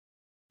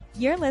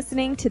You're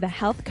listening to the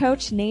Health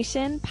Coach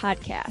Nation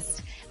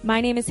podcast.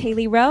 My name is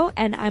Haley Rowe,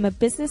 and I'm a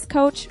business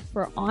coach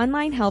for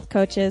online health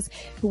coaches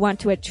who want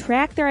to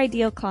attract their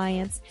ideal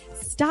clients,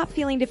 stop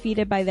feeling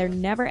defeated by their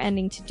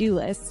never-ending to-do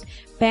list,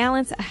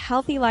 balance a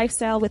healthy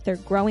lifestyle with their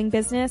growing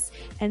business,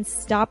 and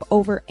stop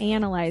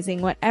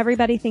over-analyzing what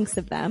everybody thinks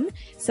of them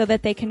so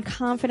that they can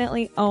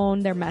confidently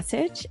own their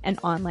message and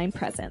online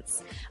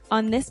presence.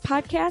 On this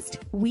podcast,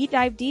 we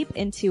dive deep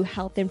into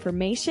health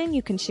information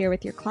you can share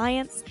with your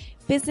clients,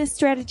 business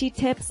strategy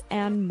tips,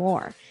 and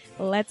more.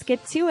 Let's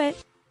get to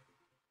it.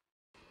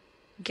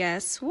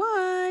 Guess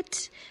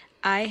what?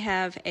 I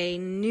have a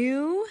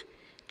new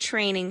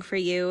training for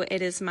you.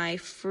 It is my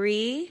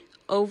free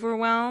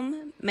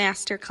Overwhelm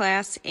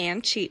Masterclass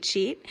and cheat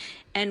sheet.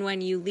 And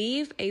when you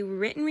leave a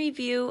written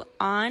review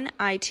on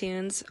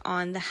iTunes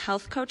on the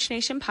Health Coach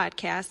Nation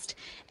podcast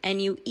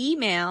and you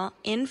email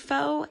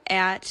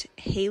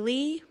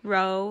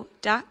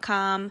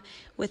info@haleyrowe.com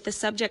with the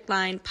subject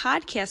line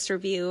podcast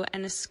review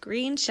and a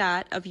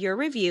screenshot of your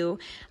review,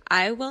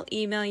 I will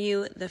email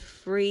you the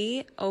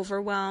free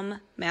Overwhelm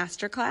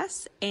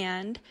Masterclass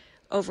and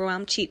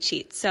Overwhelm cheat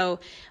sheet. So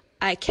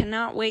I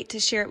cannot wait to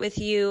share it with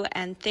you,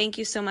 and thank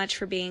you so much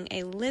for being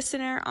a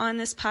listener on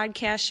this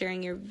podcast,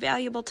 sharing your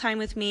valuable time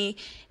with me.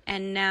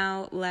 And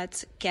now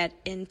let's get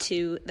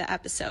into the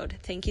episode.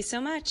 Thank you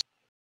so much.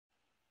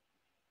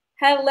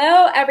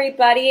 Hello,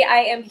 everybody.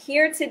 I am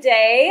here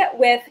today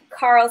with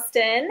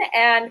Carlston,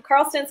 and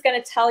Carlston's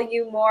going to tell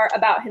you more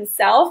about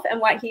himself and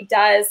what he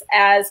does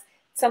as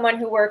someone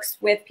who works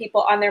with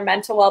people on their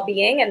mental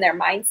well-being and their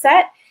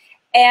mindset.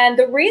 And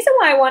the reason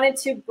why I wanted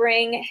to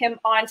bring him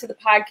onto the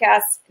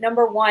podcast,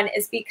 number one,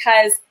 is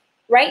because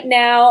right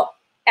now,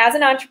 as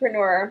an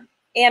entrepreneur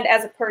and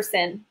as a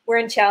person, we're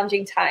in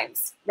challenging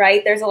times,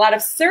 right? There's a lot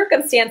of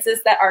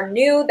circumstances that are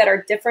new, that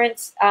are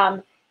different.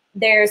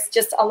 There's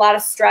just a lot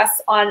of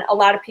stress on a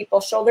lot of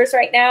people's shoulders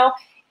right now.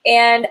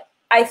 And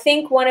I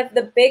think one of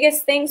the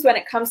biggest things when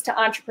it comes to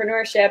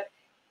entrepreneurship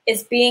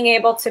is being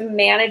able to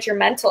manage your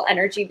mental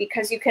energy,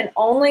 because you can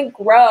only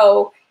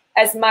grow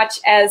as much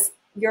as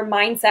your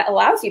mindset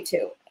allows you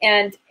to.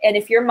 And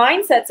if your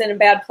mindset's in a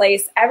bad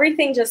place,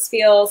 everything just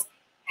feels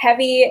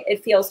heavy.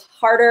 It feels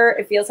harder.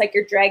 It feels like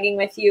you're dragging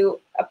with you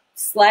a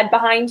sled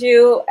behind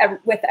you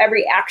with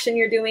every action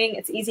you're doing.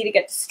 It's easy to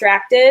get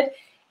distracted.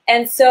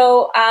 And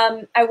so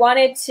I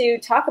wanted to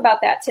talk about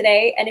that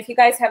today. And if you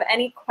guys have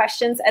any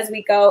questions as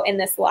we go in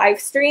this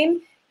live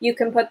stream, you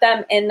can put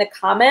them in the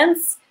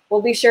comments.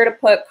 We'll be sure to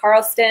put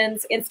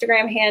Carlston's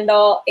Instagram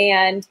handle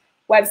and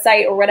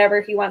website or whatever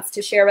he wants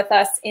to share with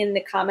us in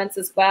the comments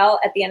as well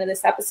at the end of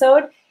this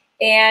episode.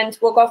 And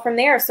we'll go from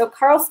there. So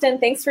Carlston,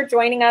 thanks for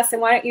joining us.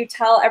 And why don't you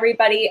tell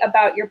everybody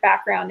about your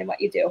background and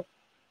what you do?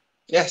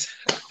 Yes.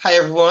 Hi,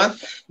 everyone.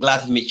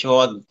 Glad to meet you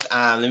all.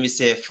 Let me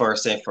say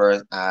first and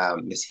first,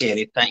 Ms.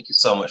 Haley, thank you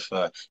so much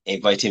for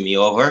inviting me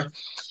over.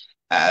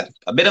 A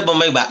bit about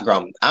my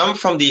background. I'm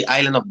from the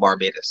island of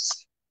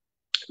Barbados,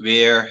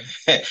 where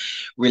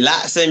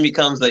relaxing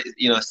becomes like,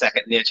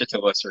 second nature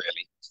to us,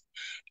 really.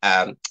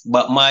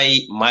 But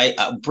my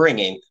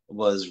upbringing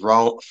was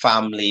wrong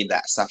family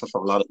that suffered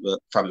from a lot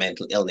from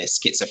mental illness,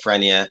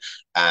 schizophrenia,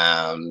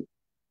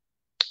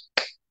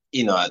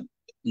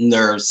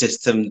 nerve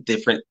system,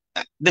 different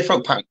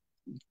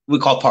we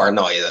call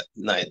paranoia.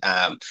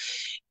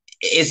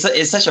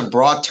 It's such a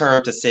broad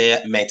term to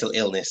say mental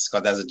illness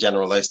because that's a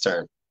generalized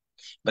term.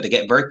 But to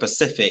get very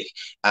specific,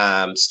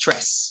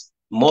 stress.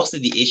 Most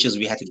of the issues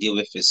we had to deal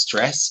with is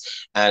stress,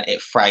 and it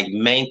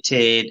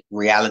fragmented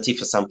reality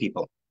for some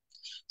people.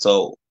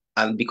 So,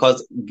 and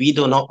because we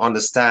do not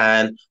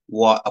understand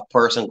what a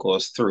person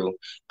goes through,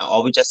 and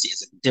all we just see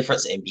is a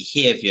difference in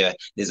behavior,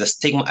 there's a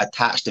stigma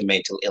attached to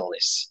mental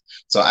illness.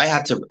 So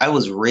I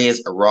was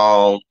raised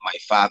around my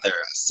father,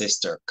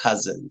 sister,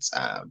 cousins,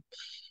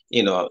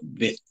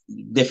 with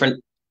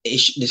different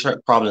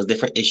problems,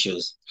 different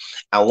issues.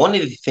 And one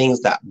of the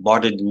things that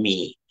bothered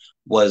me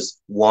was,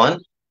 one,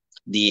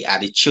 the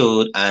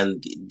attitude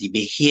and the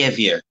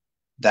behavior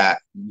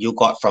that you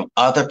got from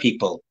other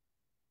people.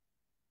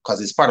 Because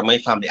it's part of my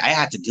family, I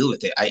had to deal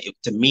with it.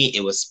 To me,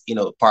 it was,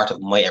 part of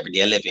my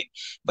everyday living.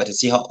 But to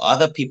see how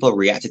other people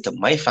reacted to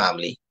my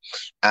family,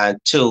 and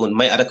two,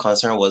 my other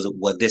concern was,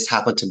 would this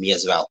happen to me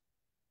as well?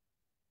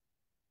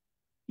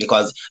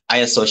 Because I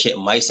associate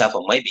myself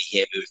and my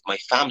behavior with my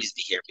family's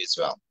behavior as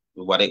well,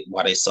 with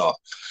what I saw.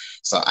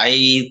 So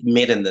I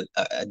made a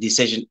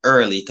decision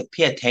early to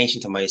pay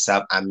attention to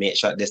myself and make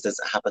sure this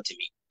doesn't happen to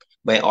me.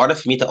 But in order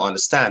for me to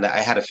understand that,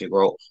 I had to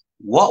figure out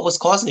what was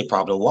causing the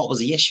problem, what was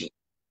the issue.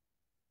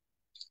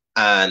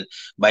 And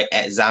by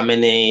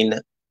examining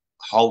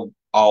how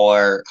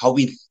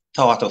we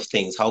thought of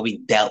things, how we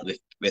dealt with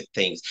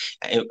things,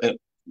 and let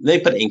me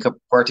put it in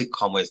inverted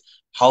commas,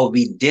 how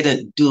we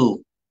didn't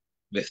do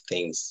with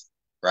things,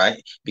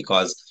 right?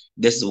 Because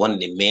this is one of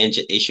the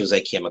major issues I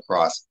came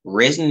across.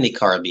 Raising in the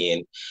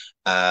Caribbean,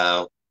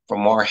 from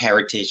our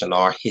heritage and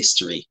our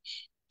history,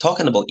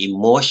 talking about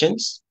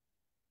emotions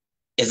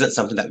isn't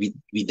something that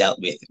we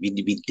dealt with, we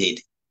did.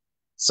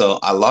 So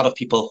a lot of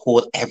people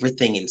hold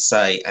everything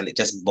inside and it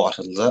just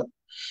bottles up.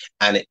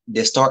 And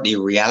they start the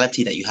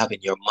reality that you have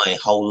in your mind,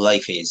 how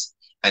life is.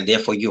 And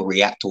therefore you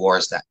react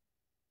towards that.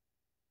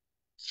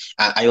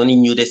 I only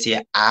knew this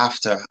year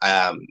after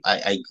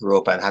I grew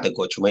up and had to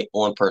go through my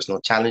own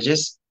personal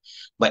challenges.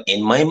 But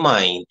in my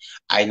mind,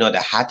 I know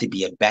there had to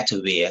be a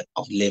better way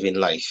of living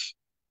life.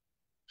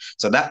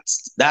 So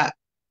that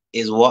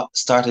is what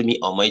started me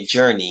on my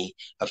journey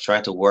of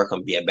trying to work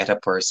on be a better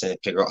person,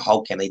 figure out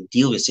how can I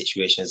deal with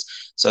situations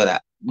so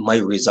that my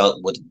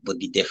result would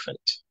be different.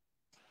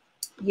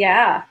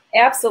 Yeah,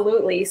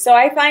 absolutely. So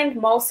I find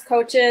most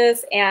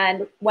coaches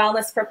and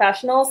wellness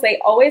professionals, they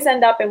always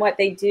end up in what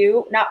they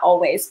do, not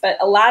always, but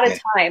a lot of Yeah.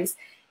 times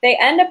they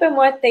end up in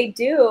what they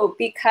do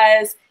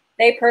because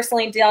they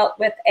personally dealt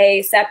with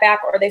a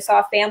setback or they saw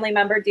a family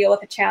member deal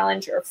with a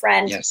challenge or a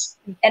friend, Yes.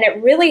 and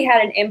it really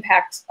had an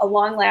impact, a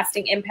long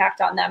lasting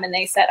impact on them. And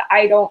they said,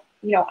 I don't,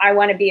 I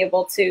want to be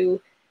able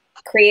to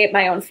create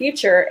my own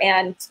future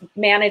and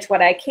manage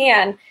what I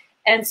can.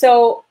 And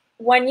so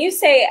when you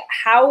say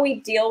how we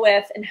deal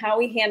with and how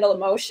we handle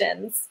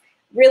emotions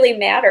really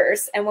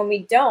matters, and when we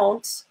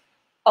don't,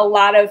 a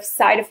lot of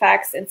side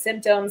effects and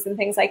symptoms and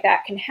things like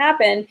that can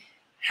happen.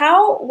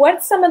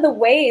 What's some of the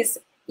ways,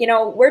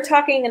 we're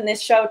talking in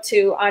this show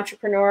to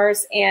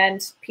entrepreneurs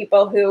and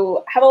people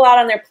who have a lot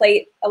on their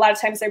plate. A lot of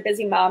times they're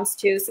busy moms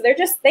too. So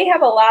they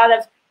have a lot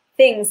of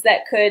things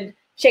that could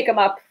shake them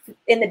up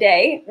in the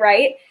day,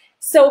 right?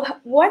 So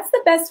what's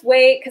the best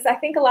way? Because I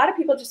think a lot of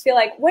people just feel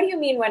like, what do you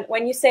mean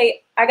when you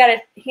say, I got to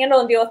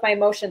handle and deal with my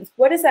emotions?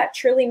 What does that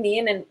truly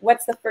mean? And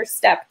what's the first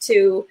step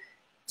to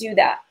do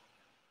that?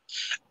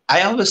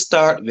 I always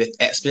start with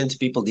explaining to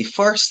people the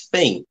first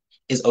thing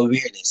is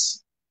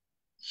awareness.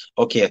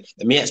 Okay,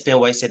 let me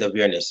explain why I said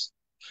awareness.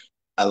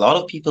 A lot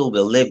of people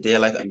will live their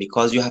life, and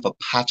because you have a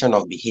pattern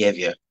of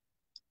behavior,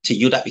 to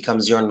you that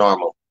becomes your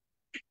normal.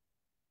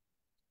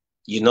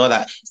 You know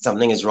that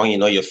something is wrong, you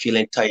know you're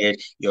feeling tired,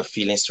 you're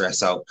feeling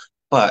stressed out.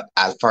 But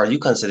as far as you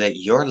consider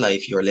your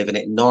life, you're living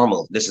it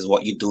normal. This is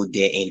what you do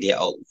day in, day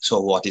out. So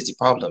what is the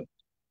problem?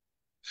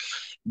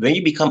 When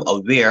you become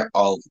aware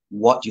of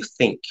what you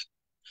think,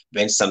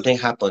 when something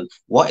happens,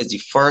 what is the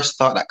first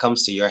thought that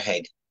comes to your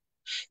head?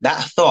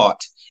 That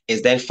thought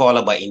is then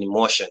followed by an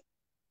emotion.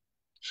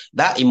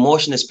 That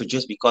emotion is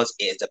produced because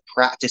it is a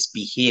practice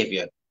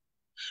behavior.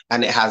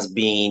 And it has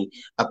been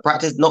a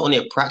practice, not only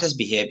a practice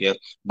behavior,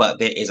 but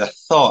there is a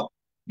thought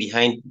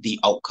behind the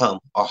outcome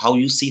or how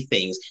you see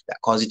things that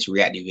cause you to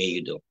react the way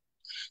you do.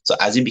 So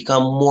as you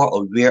become more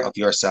aware of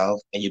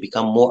yourself and you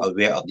become more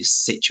aware of the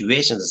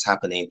situations that's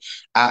happening,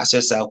 ask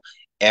yourself,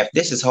 if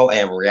this is how I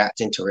am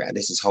reacting to it, and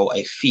this is how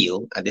I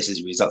feel, and this is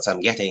the results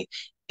I'm getting,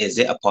 is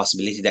there a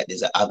possibility that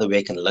there's another way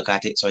I can look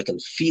at it so I can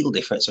feel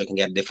different, so I can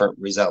get a different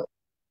result?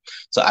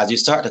 So as you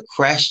start to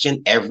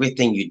question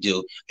everything you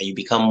do and you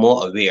become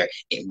more aware,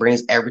 it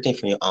brings everything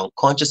from your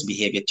unconscious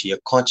behavior to your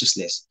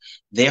consciousness.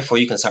 Therefore,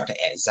 you can start to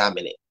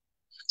examine it.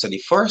 So the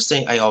first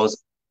thing I always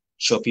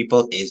show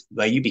people is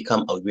when you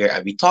become aware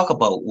and we talk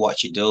about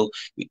what you do,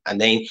 and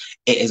then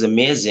it is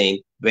amazing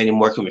when you're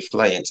working with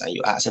clients and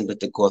you ask them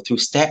to go through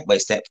step by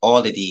step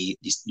all of the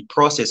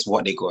process,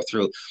 what they go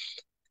through,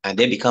 and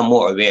they become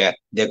more aware.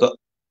 They go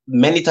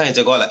many times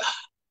they go like,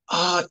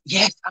 oh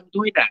yes, I'm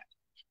doing that.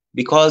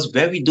 Because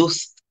when we do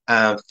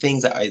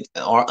things that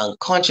are our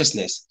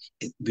unconsciousness,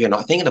 we are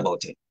not thinking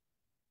about it.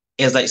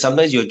 It's like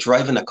sometimes you're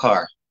driving a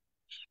car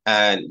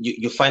and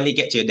you finally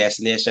get to your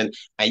destination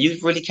and you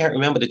really can't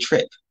remember the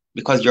trip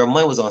because your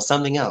mind was on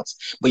something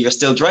else, but you're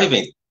still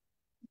driving.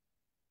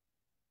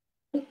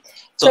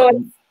 So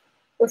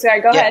So,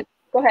 sorry, go yeah, ahead.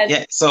 Go ahead.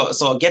 yeah.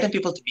 So getting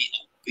people to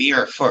be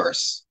aware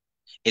first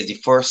is the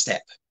first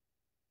step.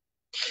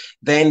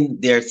 Then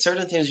there are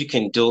certain things you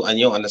can do, and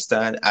you'll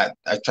understand. I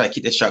try to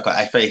keep this short, 'cause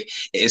I feel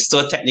it's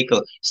so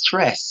technical.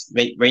 Stress,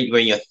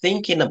 when you're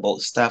thinking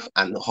about stuff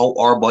and how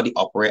our body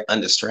operate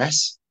under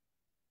stress,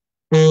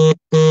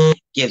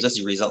 gives us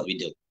the result we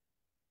do.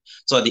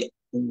 So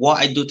what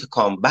I do to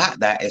combat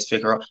that is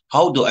figure out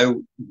how do I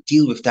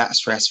deal with that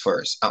stress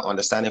first, and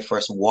understanding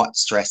first what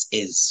stress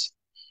is.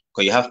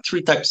 Because you have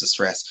three types of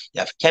stress. You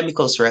have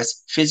chemical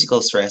stress,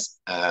 physical stress,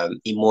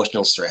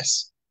 emotional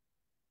stress.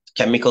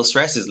 Chemical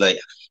stress is like,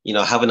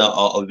 having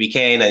a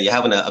weekend and you're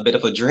having a bit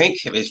of a drink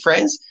with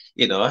friends,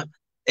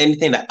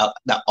 anything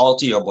that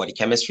alter your body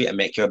chemistry and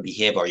make your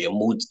behavior or your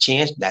mood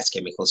change, that's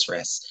chemical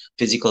stress.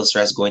 Physical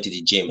stress, going to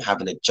the gym,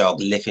 having a job,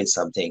 lifting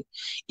something.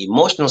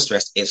 Emotional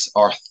stress is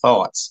our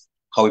thoughts,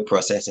 how we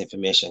process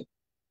information.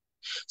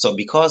 So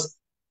because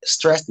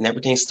stress and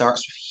everything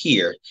starts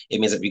here, it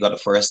means that we got to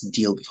first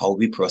deal with how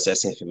we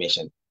process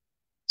information.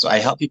 So I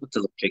help people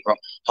to figure out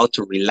how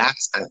to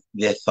relax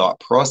their thought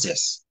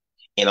process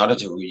in order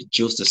to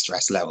reduce the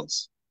stress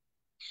levels.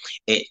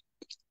 It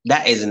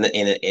that is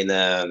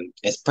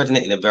it's putting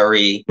it in a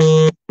very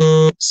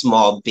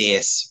small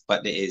base,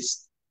 but there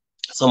is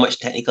so much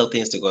technical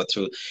things to go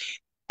through.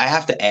 I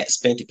have to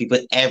explain to people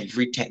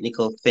every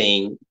technical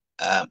thing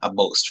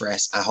about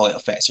stress and how it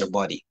affects your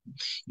body,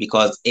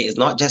 because it is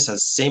not just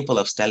as simple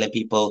as telling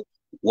people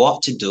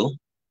what to do,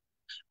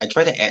 I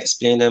try to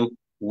explain them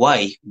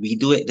why we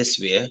do it this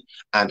way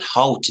and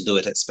how to do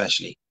it,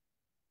 especially.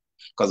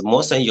 Because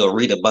most time you'll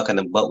read a book and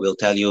the book will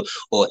tell you,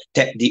 oh,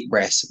 take deep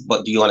breaths.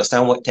 But do you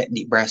understand what take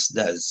deep breaths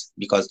does?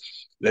 Because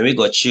when we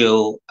go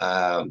through,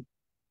 our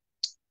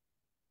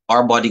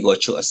body go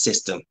through a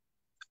system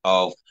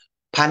of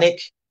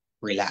panic,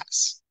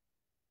 relax.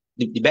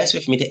 The best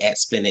way for me to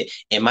explain it,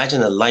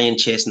 imagine a lion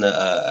chasing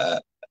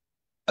a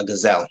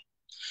gazelle.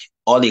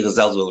 All the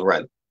gazelles will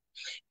run.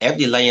 If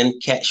the lion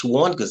catch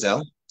one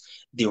gazelle,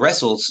 the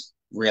rest will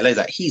realize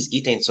that he's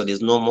eating, so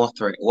there's no more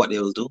threat. What they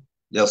will do,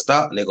 they'll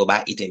stop and they go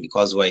back eating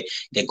because why?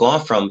 They're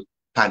gone from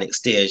panic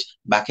stage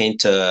back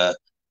into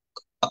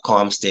a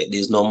calm state.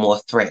 There's no more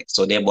threat,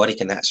 so their body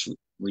can actually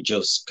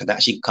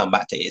come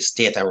back to its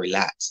state and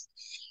relax.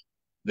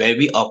 When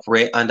we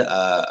operate under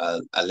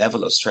a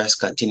level of stress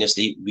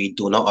continuously, we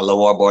do not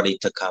allow our body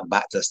to come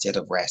back to a state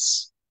of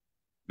rest.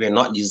 We're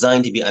not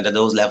designed to be under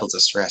those levels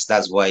of stress.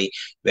 That's why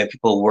when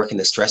people work in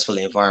a stressful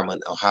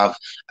environment or have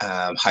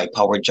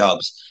high-powered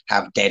jobs,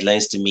 have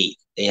deadlines to meet,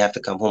 they have to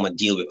come home and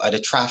deal with other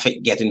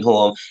traffic getting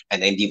home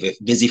and then deal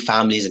with busy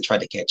families and try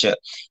to catch up.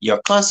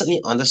 You're constantly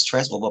under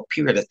stress over a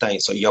period of time.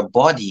 So your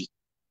body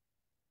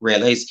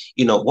realize,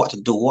 what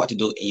to do, and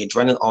your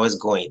adrenaline always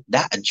going.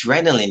 That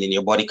adrenaline in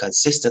your body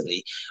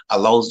consistently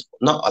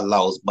not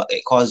allows, but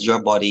it causes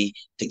your body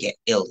to get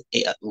ill.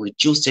 It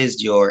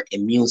reduces your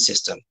immune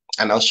system.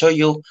 And I'll show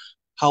you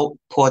how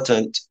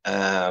important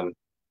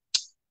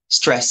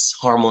stress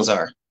hormones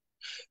are.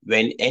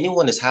 When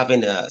anyone is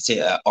having say,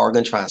 an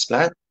organ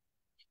transplant,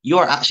 you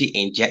are actually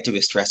injected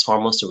with stress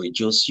hormones to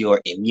reduce your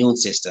immune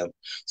system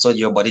so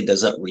your body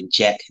doesn't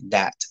reject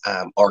that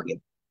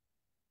organ.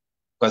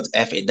 Because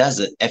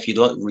if you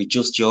don't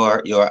reduce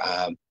your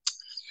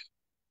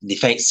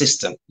defense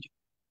system,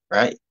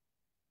 right,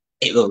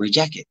 it will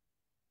reject it.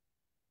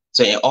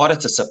 So in order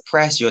to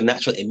suppress your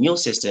natural immune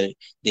system,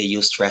 they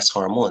use stress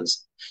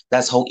hormones.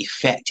 That's how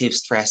effective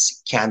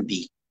stress can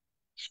be.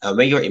 And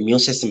when your immune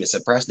system is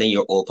suppressed, then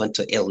you're open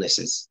to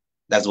illnesses.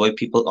 That's why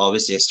people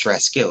always say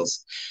stress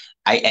kills.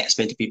 I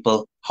explain to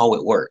people how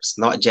it works,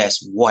 not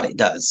just what it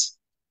does,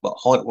 but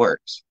how it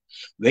works.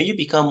 When you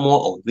become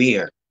more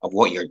aware of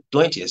what you're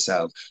doing to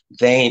yourself,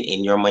 then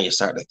in your mind you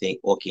start to think,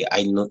 okay,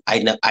 I know I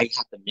have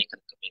to make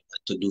a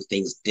commitment to do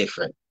things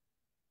different.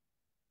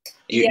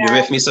 You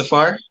with me so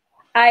far?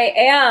 I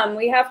am.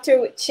 We have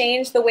to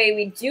change the way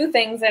we do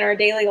things in our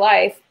daily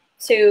life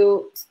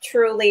to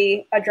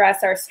truly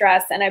address our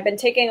stress. And I've been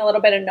taking a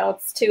little bit of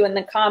notes too in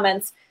the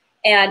comments.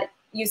 And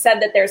you said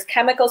that there's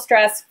chemical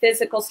stress,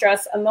 physical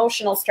stress,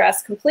 emotional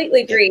stress.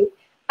 Completely agree.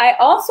 I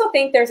also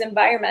think there's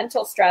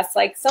environmental stress.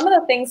 Like some of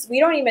the things we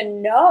don't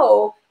even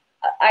know.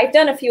 I've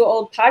done a few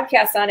old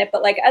podcasts on it,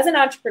 but like as an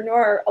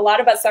entrepreneur, a lot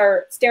of us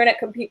are staring at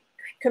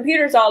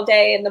computers all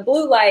day and the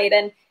blue light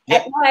and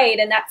at night,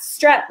 and that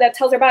stress that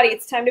tells our body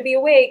it's time to be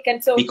awake.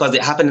 And so because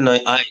it happened in our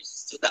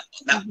eyes, so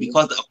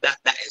because of that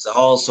is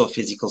also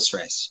physical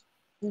stress.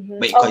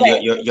 Because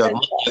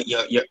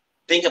you're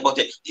think about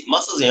it, the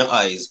muscles in your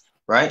eyes,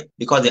 right?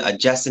 Because they're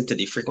adjusting to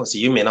the frequency,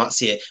 you may not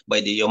see it,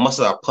 but your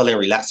muscles are pulling,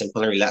 relaxing,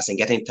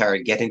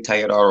 getting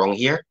tired all around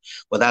here.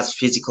 But that's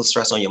physical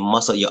stress on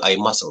your eye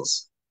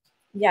muscles.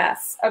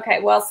 Yes.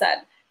 Okay. Well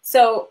said.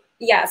 So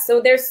yeah.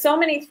 So there's so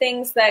many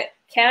things that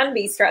can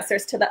be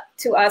stressors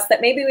to us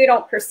that maybe we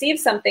don't perceive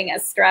something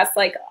as stress.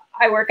 Like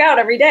I work out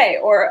every day,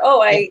 or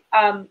I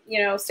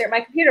stare at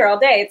my computer all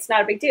day. It's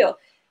not a big deal.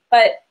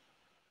 But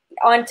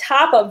on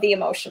top of the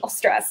emotional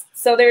stress,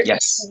 so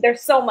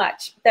there's so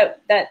much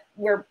that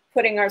we're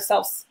putting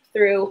ourselves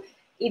through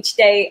each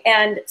day.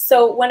 And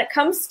so when it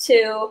comes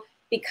to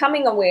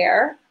becoming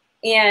aware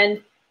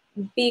and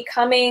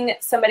becoming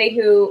somebody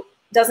who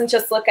doesn't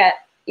just look at,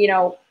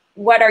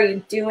 what are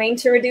you doing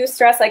to reduce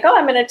stress? Like,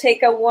 I'm going to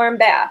take a warm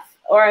bath,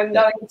 or I'm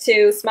going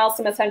to smell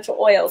some essential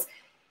oils.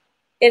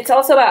 It's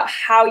also about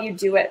how you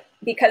do it,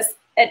 because,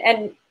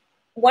 and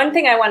one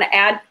thing I want to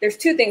add, there's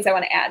two things I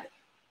want to add.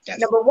 Yes.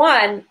 Number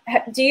one,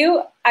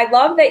 I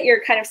love that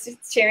you're kind of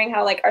sharing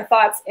how like our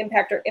thoughts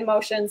impact our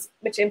emotions,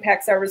 which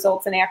impacts our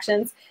results and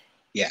actions.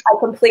 Yeah. I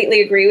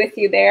completely agree with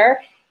you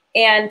there.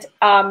 And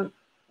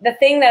the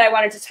thing that I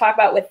wanted to talk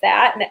about with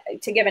that,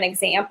 and to give an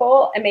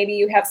example, and maybe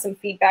you have some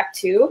feedback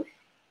too,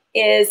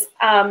 is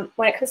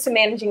when it comes to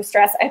managing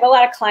stress, I have a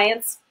lot of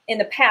clients in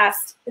the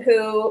past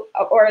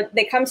or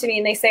they come to me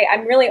and they say,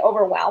 I'm really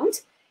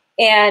overwhelmed.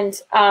 And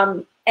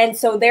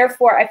so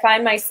therefore I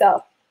find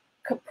myself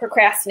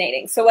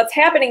procrastinating. So what's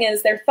happening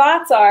is their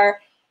thoughts are,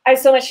 I have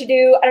so much to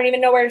do. I don't even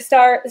know where to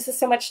start. This is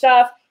so much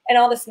stuff and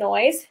all this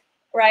noise,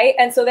 right?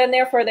 And so then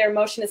therefore their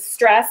emotion is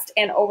stressed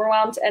and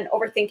overwhelmed and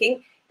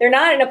overthinking. They're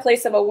not in a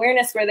place of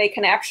awareness where they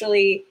can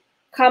actually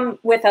come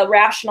with a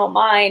rational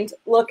mind,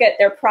 look at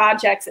their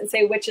projects and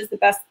say, which is the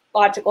best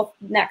logical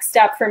next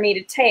step for me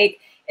to take.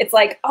 It's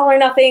like all or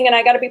nothing, and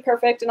I got to be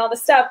perfect and all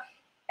this stuff.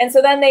 And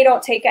so then they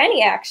don't take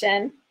any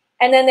action,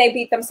 and then they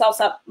beat themselves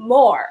up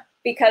more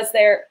because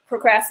they're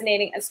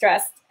procrastinating and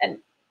stressed and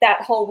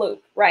that whole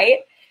loop, right?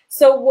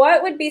 So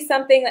what would be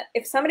something that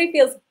if somebody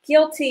feels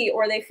guilty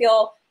or they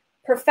feel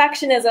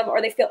perfectionism,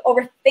 or they feel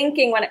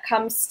overthinking when it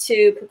comes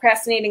to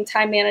procrastinating,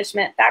 time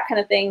management, that kind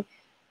of thing,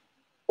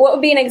 what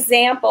would be an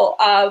example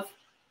of,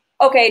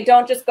 okay,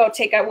 don't just go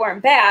take a warm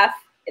bath,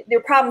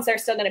 your problems are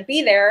still going to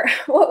be there.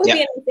 What would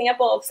be an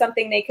example of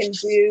something they can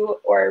do,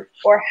 or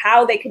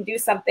how they can do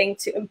something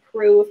to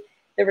improve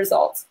the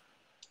results?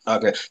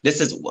 Okay,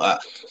 this is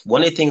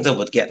one of the things I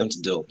would get them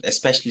to do,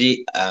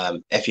 especially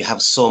if you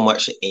have so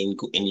much in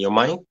your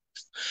mind.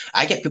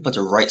 I get people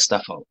to write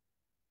stuff out.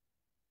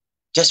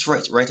 Just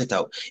write it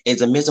out.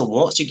 It's amazing.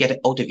 Once you get it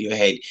out of your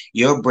head,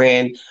 your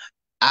brain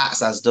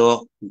acts as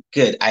though,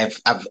 good, I've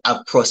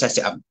processed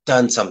it, I've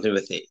done something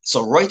with it.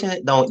 So writing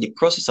it down, the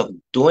process of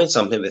doing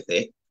something with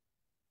it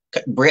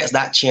breaks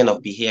that chain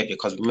of behavior.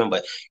 Because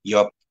remember,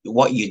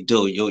 what you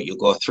do, you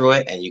go through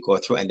it and you go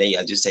through, and then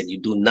as you said, you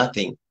do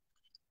nothing.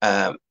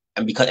 And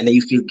then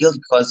you feel guilty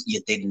because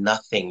you did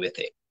nothing with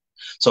it.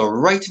 So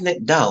writing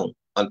it down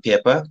on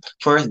paper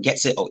first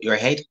gets it out your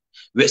head,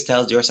 which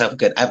tells yourself,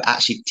 good, I've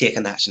actually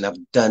taken action, I've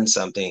done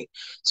something.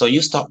 So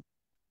you stop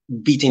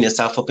beating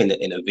yourself up in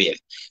a way.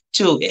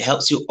 Two, it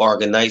helps you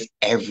organize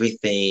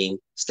everything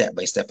step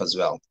by step as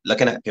well.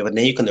 Looking at paper,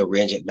 then you can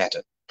arrange it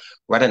better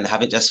rather than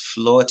have it just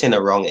floating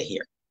around in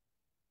here.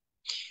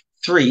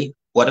 Three,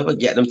 what I would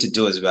get them to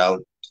do as well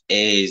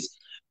is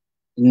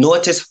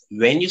notice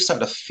when you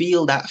start to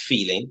feel that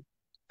feeling,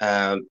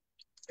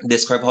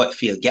 describe how it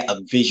feels, get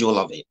a visual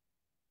of it.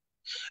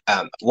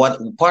 What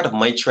part of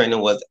my training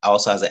was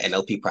also as an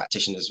NLP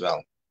practitioner as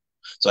well.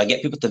 So I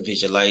get people to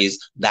visualize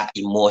that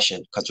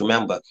emotion, because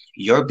remember,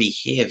 your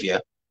behavior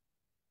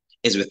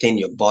is within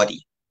your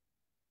body,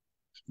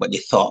 but the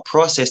thought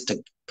process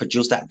to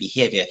produce that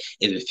behavior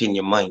is within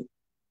your mind.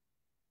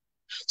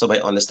 So by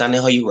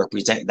understanding how you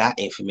represent that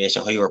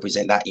information, how you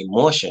represent that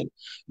emotion,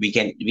 we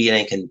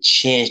then can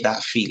change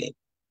that feeling.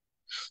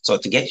 So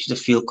to get you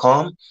to feel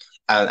calm,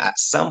 and at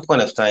some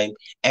point of time,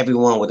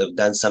 everyone would have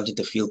done something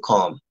to feel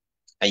calm,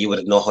 and you would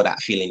have known how that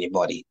feel in your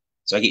body.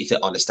 So I get you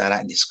to understand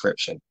that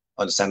description,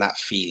 understand that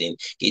feeling,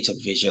 get you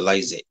to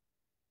visualize it.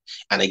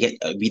 And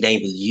we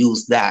then will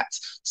use that to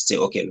say,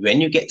 okay,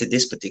 when you get to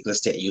this particular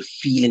state, you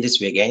feel in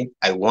this way again,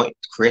 I want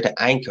to create an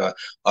anchor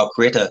or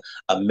create a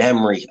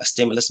memory, a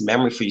stimulus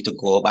memory for you to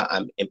go back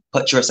and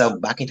put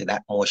yourself back into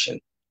that motion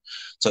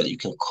so that you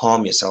can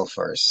calm yourself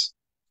first.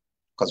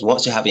 Because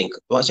once you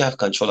have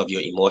control of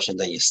your emotions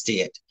and your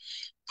state,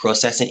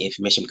 processing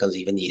information becomes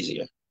even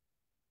easier.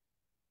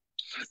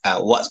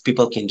 What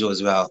people can do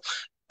as well,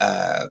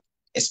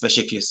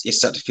 especially if you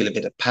start to feel a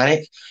bit of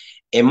panic,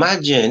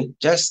 imagine,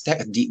 just take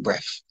a deep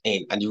breath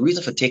in. And the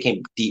reason for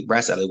taking deep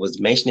breaths, as I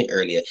was mentioning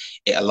earlier,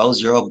 it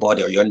allows your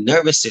body or your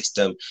nervous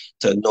system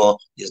to know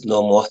there's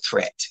no more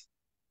threat.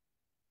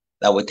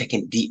 That we're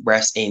taking deep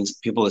breaths in,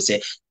 people will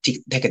say,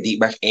 take a deep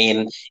breath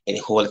in and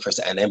hold it first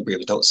and then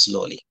breathe it out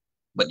slowly.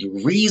 But the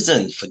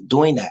reason for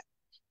doing that,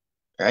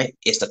 right,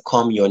 is to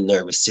calm your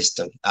nervous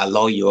system,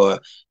 allow your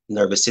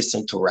nervous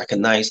system to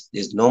recognize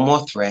there's no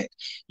more threat.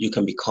 You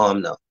can be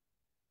calm now.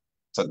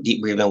 So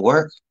deep breathing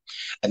work.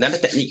 Another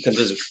technique you can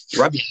do is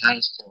rub your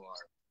hands for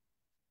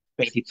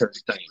 20, 30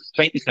 times.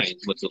 20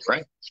 times would do,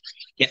 right?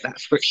 Get that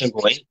friction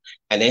going,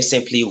 and then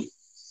simply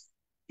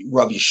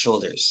rub your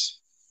shoulders.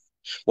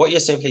 What you're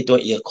simply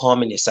doing, you're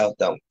calming yourself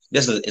down.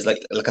 This is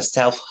like a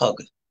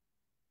self-hug.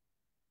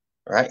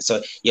 Right?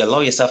 So you allow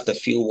yourself to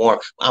feel warm.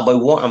 And by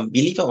warm,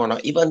 believe it or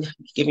not, even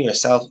giving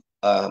yourself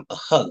a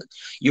hug,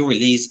 you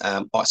release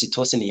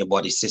oxytocin in your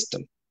body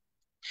system.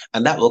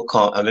 And that will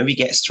come. And when we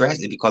get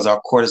stressed, because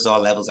our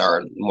cortisol levels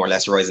are more or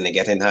less rising and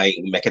getting high,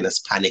 making us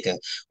panic and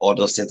all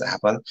those things that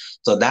happen.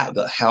 So that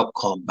will help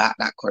combat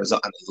that cortisol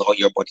and allow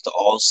your body to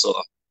also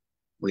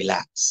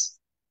relax.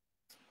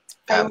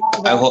 I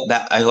hope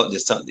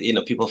that some,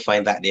 people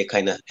find that they're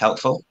kind of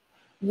helpful.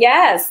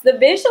 Yes, the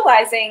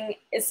visualizing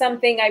is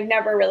something I've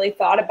never really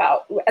thought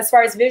about. As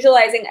far as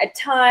visualizing a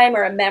time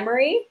or a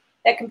memory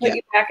that can put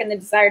you back in the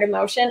desired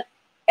emotion.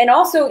 And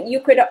also you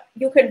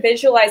could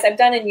visualize, I've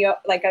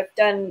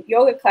done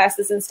yoga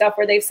classes and stuff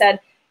where they've said,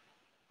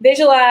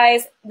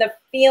 visualize the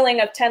feeling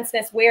of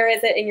tenseness, where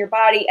is it in your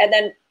body, and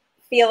then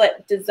feel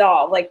it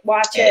dissolve, like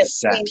watch it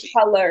change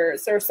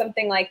colors or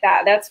something like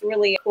that. That's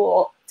really a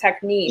cool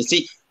technique. You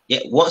see,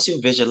 once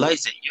you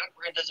visualize it, your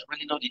brain doesn't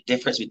really know the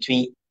difference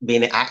between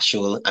being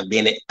actual and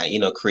being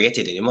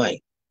created in your mind.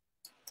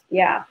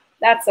 Yeah,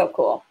 that's so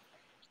cool.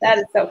 That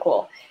is so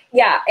cool.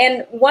 Yeah,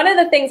 and one of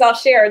the things I'll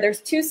share, there's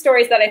two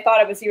stories that I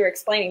thought of as you were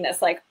explaining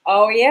this, like,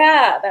 oh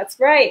yeah, that's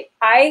right.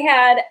 I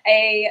had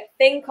a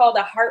thing called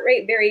a heart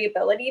rate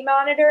variability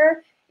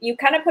monitor. You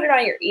kind of put it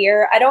on your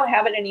ear. I don't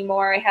have it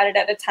anymore. I had it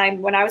at a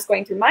time when I was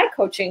going through my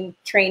coaching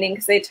training,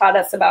 because they taught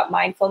us about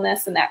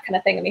mindfulness and that kind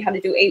of thing, and we had to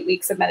do 8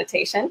 weeks of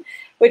meditation,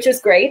 which was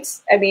great.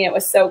 I mean, it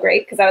was so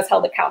great because I was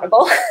held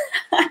accountable.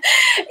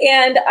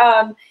 And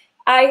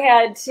I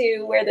had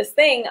to wear this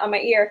thing on my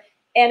ear,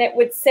 and it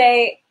would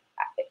say,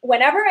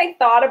 whenever I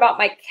thought about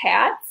my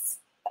cats,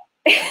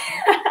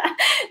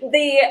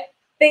 the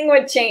thing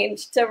would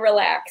change to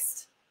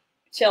relaxed,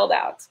 chilled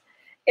out.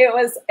 It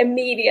was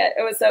immediate.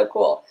 It was so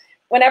cool.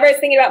 Whenever I was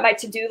thinking about my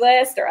to-do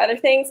list or other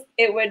things,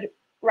 it would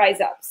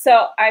rise up.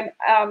 So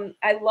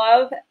I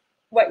love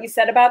what you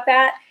said about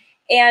that.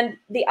 And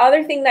the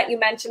other thing that you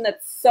mentioned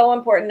that's so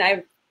important,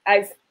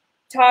 I've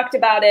talked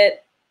about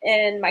it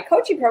in my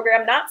coaching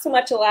program, not so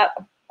much a lot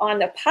on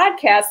the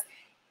podcast,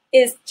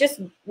 is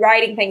just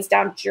writing things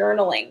down,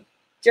 journaling,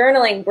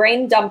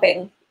 brain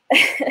dumping,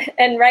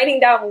 and writing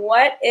down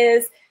what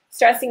is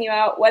stressing you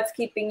out, what's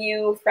keeping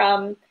you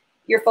from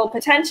your full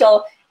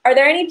potential. Are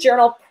there any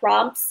journal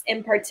prompts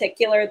in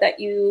particular that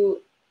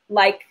you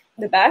like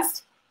the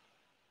best?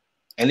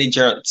 Any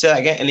journal? Say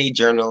again. Any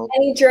journal?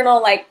 Any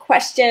journal, like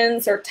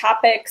questions or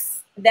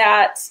topics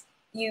that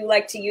you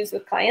like to use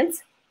with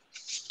clients?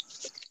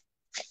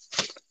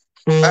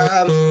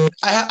 I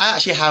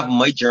actually have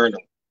my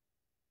journal,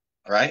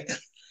 right?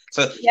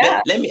 So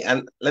yeah. let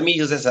me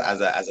use this as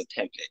a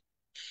template.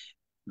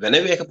 When I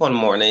wake up on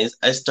mornings,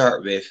 I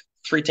start with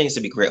 3 things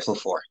to be grateful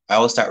for. I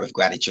always start with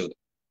gratitude.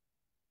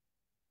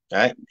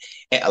 Right?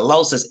 It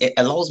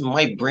allows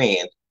my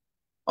brain,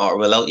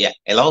 it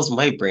allows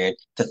my brain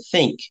to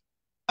think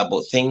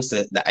about things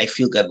that I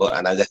feel good about.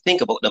 And as I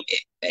think about them,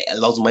 it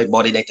allows my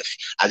body to,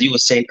 as you were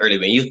saying earlier,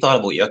 when you thought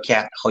about your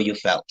cat, how you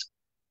felt.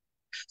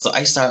 So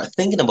I start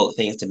thinking about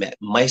things to make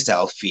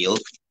myself feel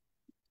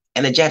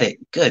energetic,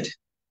 good.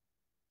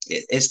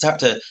 It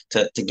start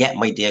to get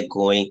my day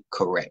going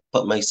correct,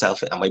 put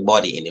myself and my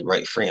body in the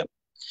right frame.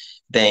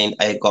 Then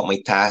I got my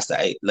task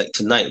that like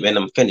tonight when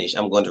I'm finished,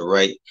 I'm going to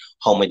write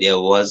how my day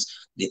was,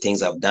 the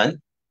things I've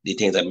done, the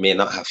things I may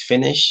not have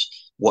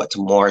finished, what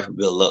tomorrow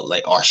will look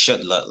like or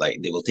should look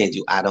like. They will things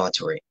you add on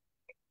to it.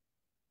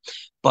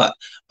 But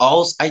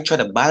also I try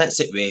to balance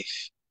it with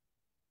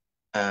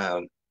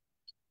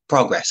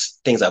progress,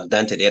 things I've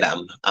done today that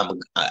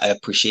I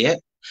appreciate,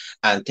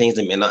 and things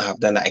I may not have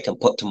done that I can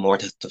put tomorrow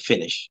to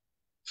finish.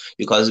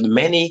 Because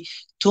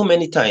too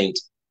many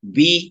times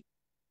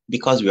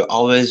because we're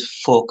always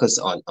focused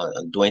on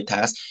doing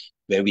tasks,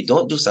 when we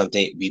don't do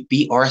something, we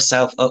beat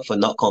ourselves up for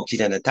not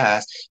completing the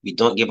task. We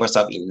don't give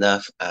ourselves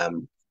enough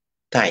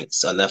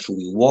thanks, enough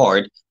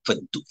reward for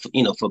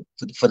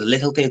the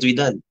little things we've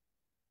done.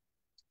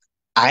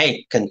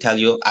 I can tell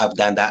you I've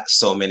done that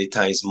so many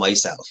times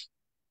myself.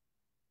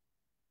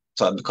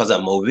 So because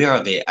I'm aware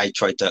of it,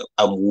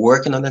 I'm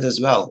working on it as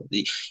well.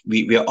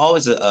 We're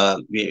always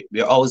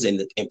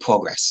in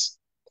progress.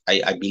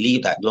 I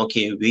believe that don't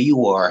care where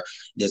you are,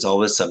 there's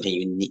always something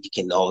you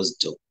can always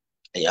do.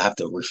 And you have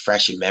to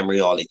refresh your memory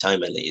all the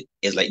time. And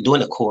it's like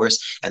doing a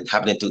course and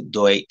having to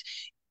do it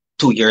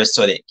 2 years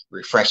so that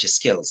refresh your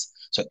skills.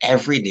 So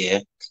every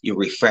day you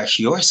refresh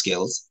your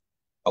skills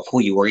of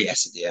who you were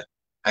yesterday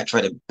and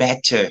try to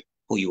better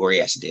who you were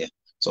yesterday.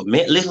 So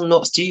make little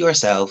notes to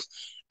yourself.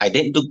 I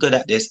didn't do good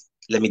at this.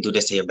 Let me do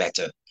this here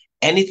better.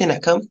 Anything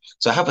that comes.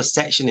 So have a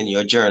section in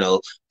your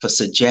journal for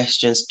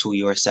suggestions to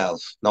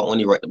yourself. Not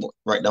only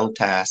write down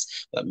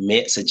tasks, but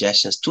make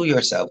suggestions to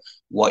yourself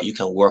what you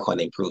can work on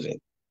improving.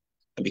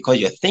 And because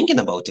you're thinking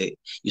about it,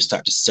 you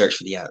start to search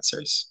for the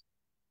answers.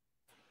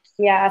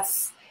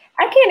 Yes.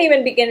 I can't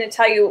even begin to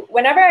tell you,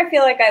 whenever I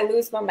feel like I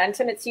lose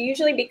momentum, it's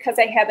usually because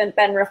I haven't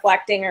been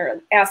reflecting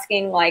or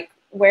asking, like,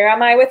 where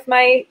am I with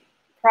my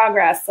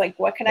progress? Like,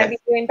 what can I be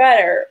doing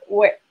better?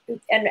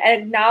 And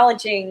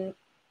acknowledging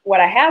what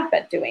I have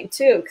been doing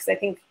too. Because I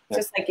think,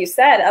 just like you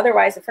said,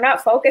 otherwise, if we're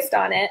not focused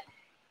on it,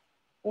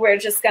 we're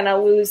just going to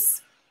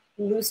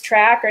lose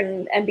track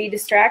and be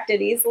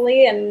distracted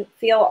easily and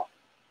feel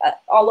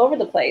all over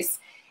the place.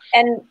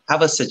 And I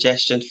have a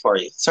suggestion for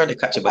you. Sorry to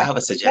cut you, but I have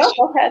a suggestion.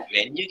 Go ahead.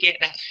 When you get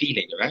that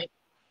feeling, right?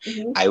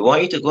 Mm-hmm. I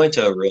want you to go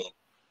into a room,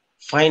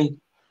 find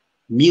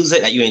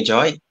music that you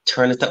enjoy,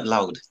 turn it up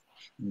loud,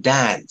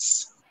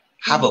 dance,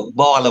 have a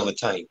ball of a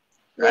time,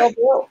 right?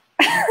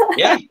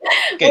 Yeah.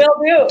 Okay.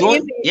 Will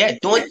do.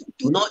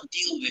 Do not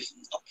deal with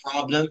a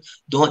problem.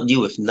 Don't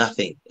deal with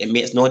nothing. It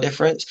makes no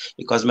difference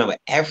because remember,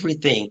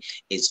 everything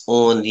is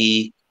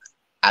only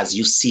as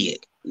you see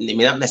it. It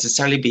may not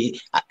necessarily be.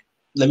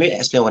 Let me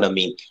explain what I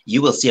mean.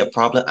 You will see a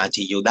problem and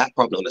to you, that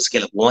problem on a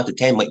scale of 1 to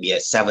 10 might be a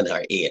 7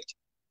 or 8.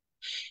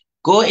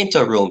 Go into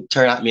a room,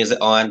 turn that music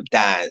on,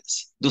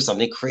 dance, do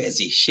something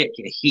crazy, shake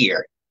your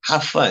hair,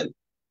 have fun.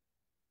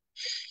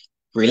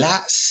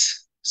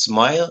 Relax,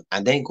 smile,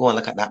 and then go and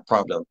look at that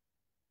problem.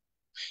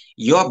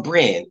 Your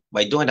brain,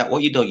 by doing that,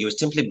 what you do, you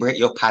simply break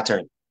your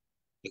pattern.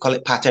 You call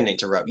it pattern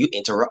interrupt. You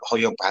interrupt how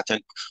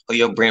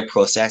your brain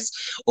process.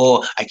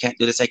 Oh, I can't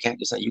do this. I can't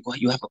do that.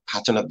 You have a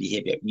pattern of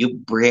behavior. You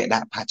break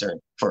that pattern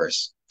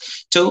first.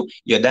 2,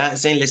 you're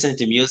dancing, listening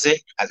to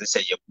music. As I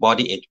said, your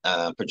body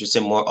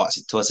producing more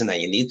oxytocin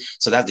than you need.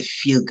 So that's the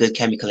feel-good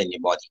chemical in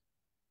your body.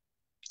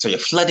 So you're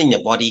flooding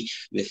your body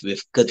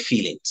with good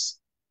feelings.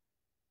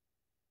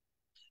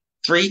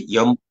 3,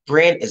 your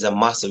brain is a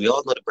muscle. We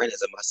all know the brain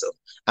is a muscle.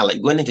 And like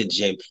going into the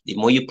gym, the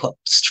more you put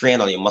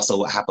strain on your muscle,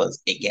 what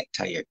happens? It gets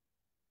tired.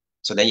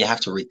 So then you have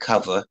to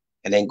recover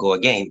and then go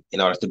again in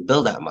order to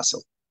build that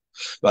muscle.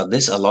 Well,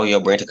 this allows your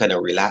brain to kind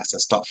of relax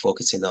and stop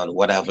focusing on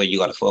whatever you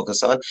got to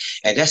focus on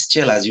and just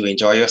chill as you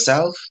enjoy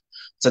yourself.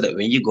 so that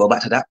when you go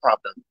back to that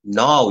problem,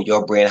 now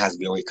your brain has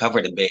been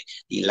recovered a bit.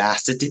 The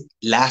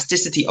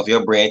elasticity of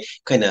your brain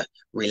kind of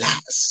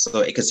relax. So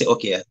it can say,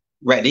 okay,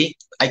 ready,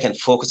 I can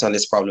focus on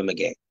this problem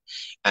again.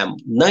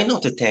 9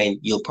 out of 10,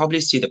 you'll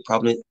probably see the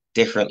problem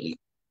differently.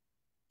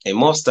 And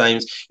most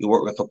times you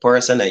work with a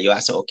person and you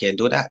ask them, okay,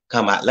 do that,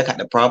 come out, look at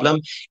the problem.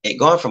 It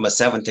gone from a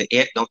 7 to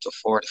 8 down to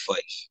 4 to 5.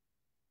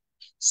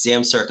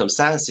 Same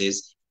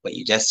circumstances, but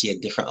you just see a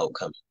different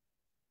outcome.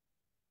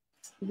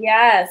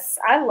 Yes,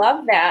 I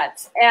love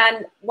that.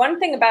 And one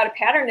thing about a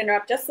pattern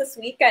interrupt, just this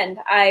weekend,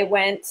 I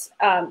went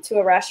to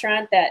a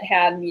restaurant that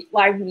had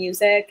live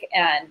music,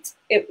 and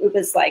it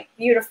was like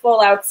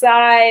beautiful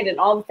outside and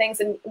all the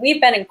things. And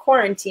we've been in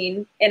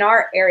quarantine in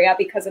our area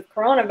because of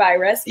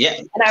coronavirus. Yeah.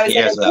 And I was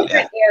in a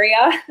different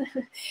area,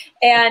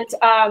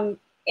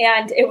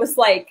 and it was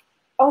like,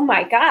 oh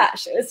my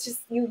gosh, it was just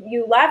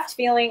you left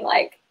feeling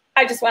like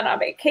I just went on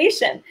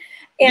vacation.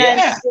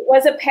 And it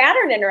was a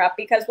pattern interrupt,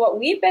 because what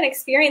we've been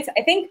experiencing,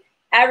 I think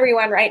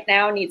everyone right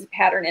now needs a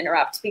pattern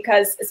interrupt,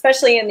 because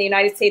especially in the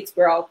United States,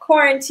 we're all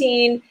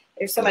quarantined.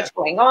 There's so much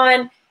going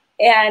on,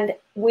 and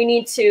we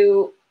need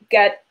to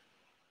get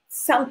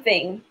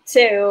something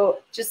to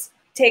just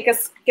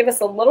give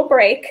us a little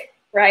break,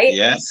 right?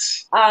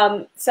 Yes.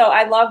 So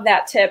I love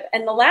that tip.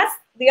 And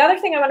the other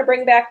thing I want to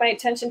bring back my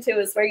attention to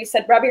is where you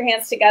said rub your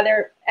hands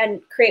together and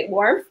create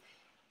warmth.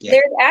 Yeah.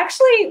 There's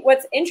actually,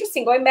 what's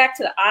interesting, going back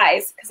to the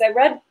eyes, because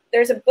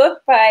there's a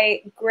book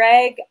by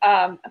Greg.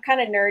 I'm kind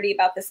of nerdy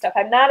about this stuff.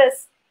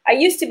 I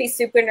used to be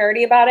super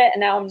nerdy about it, and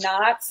now I'm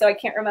not, so I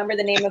can't remember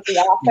the name of the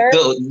author.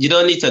 You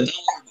don't need to.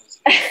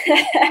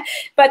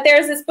 But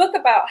there's this book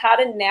about how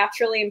to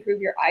naturally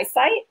improve your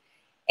eyesight,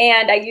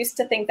 and I used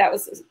to think that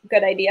was a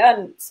good idea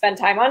and spend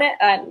time on it,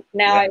 and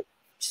now I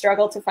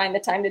struggle to find the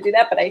time to do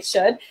that, but I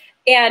should.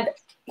 And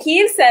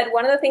he said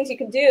one of the things you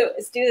can do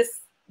is do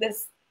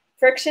this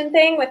friction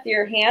thing with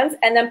your hands,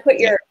 and then put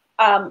your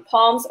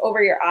palms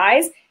over your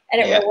eyes,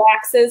 and it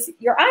relaxes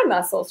your eye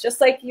muscles. Just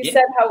like you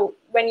said, how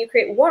when you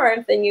create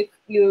warmth and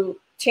you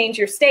change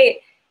your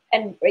state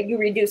and you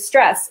reduce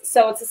stress.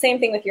 So it's the same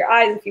thing with your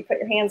eyes. If you put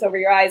your hands over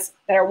your eyes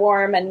that are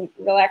warm and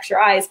relax your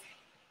eyes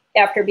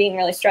after being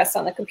really stressed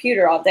on the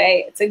computer all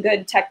day, it's a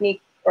good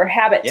technique or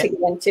habit to get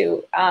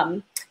into.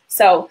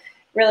 So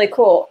really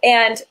cool.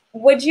 And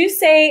would you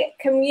say,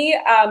 can we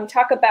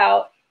talk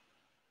about,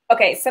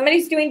 okay,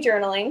 somebody's doing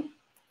journaling,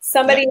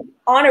 somebody's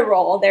on a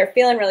roll, they're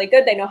feeling really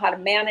good, they know how to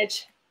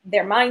manage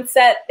their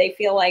mindset, they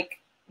feel like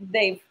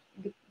they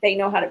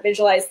know how to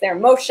visualize their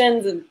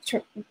emotions and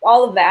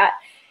all of that.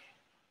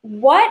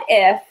 What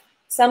if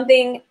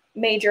something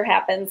major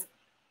happens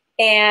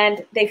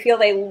and they feel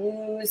they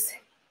lose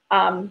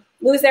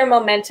their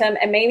momentum,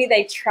 and maybe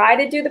they try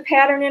to do the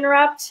pattern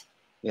interrupt,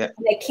 and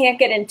they can't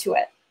get into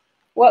it?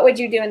 What would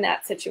you do in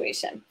that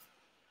situation?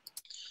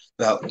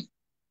 Well,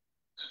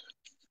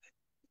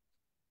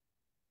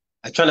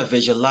 I try to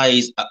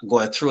visualize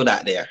going through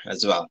that there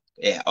as well.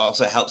 It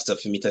also helps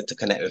for me to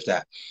connect with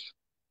that.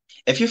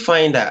 If you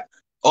find that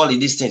all of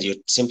these things you're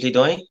simply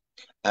doing,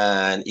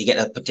 and you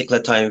get a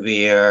particular time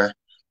where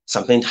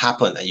something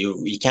happened and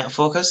you can't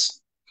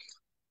focus,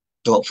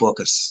 don't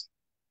focus.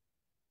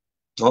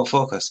 Don't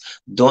focus.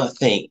 Don't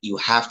think you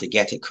have to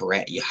get it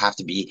correct. You have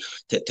to be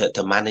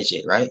to manage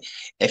it, right?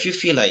 If you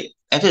feel like,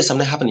 if there's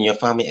something happened in your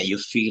family and you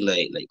feel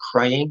like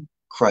crying,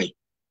 cry.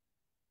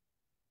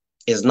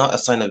 It's not a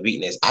sign of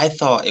weakness. I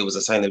thought it was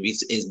a sign of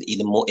weakness.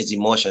 It's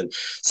emotion.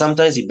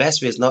 Sometimes the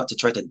best way is not to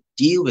try to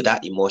deal with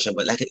that emotion,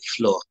 but let it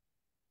flow.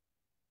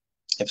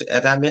 If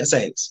that makes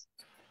sense.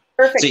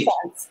 Perfect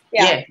sense.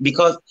 Yeah,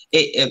 because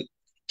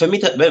for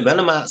me when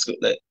I'm asked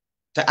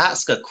to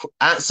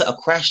answer a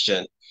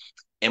question,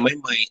 in my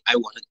mind, I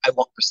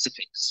want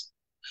specifics.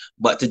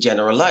 But to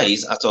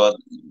generalize, I thought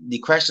the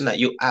question that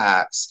you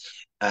ask,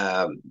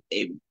 I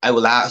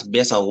will ask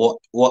based on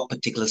what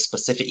particular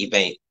specific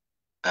event,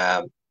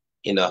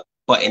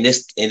 But in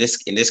this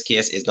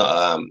case, it's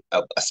not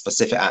a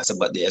specific answer.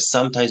 But there's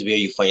sometimes where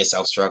you find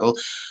yourself struggle.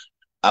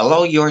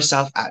 Allow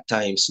yourself at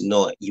times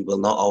know you will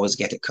not always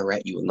get it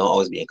correct. You will not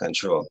always be in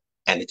control,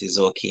 and it is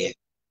okay.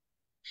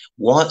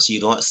 Once you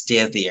don't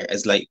stay there,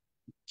 it's like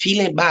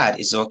feeling bad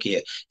is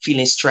okay.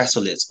 Feeling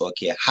stressful is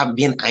okay.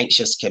 Being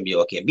anxious can be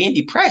okay. Being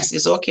depressed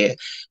is okay.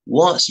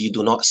 Once you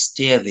do not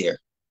stay there.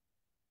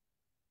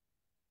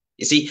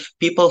 You see,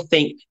 people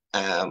think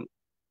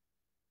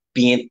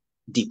being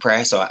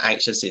depressed or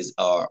anxious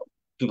or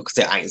people could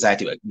say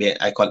anxiety, but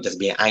I call it just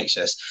being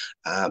anxious,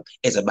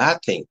 is a bad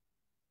thing.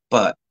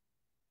 But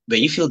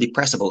when you feel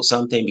depressed about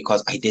something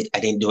because I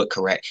didn't do it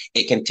correct,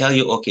 it can tell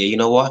you, okay, you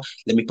know what?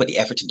 Let me put the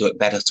effort to do it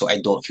better so I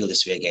don't feel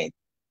this way again.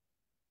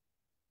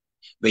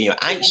 When you're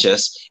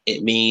anxious,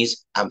 it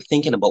means I'm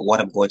thinking about what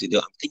I'm going to do.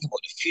 I'm thinking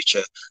about the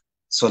future.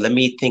 So let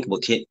me think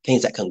about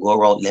things that can go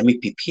wrong. Let me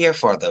prepare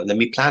for them. Let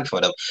me plan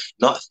for them.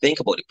 Not think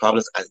about the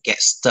problems and get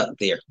stuck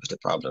there with the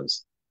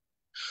problems.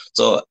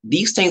 So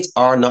these things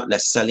are not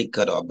necessarily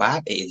good or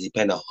bad. It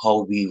depends on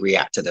how we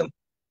react to them.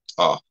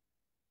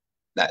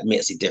 That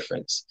makes a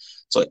difference.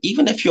 So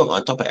even if you're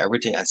on top of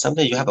everything and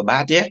sometimes you have a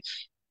bad day,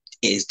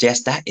 It's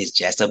just that. It's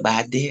just a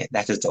bad day.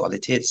 That is all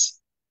it is.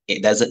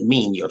 It doesn't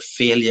mean your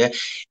failure.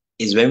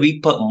 Is when we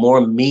put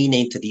more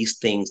meaning to these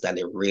things than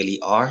they really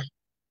are,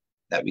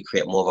 that we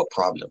create more of a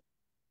problem.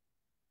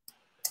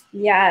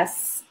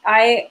 Yes,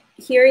 I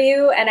hear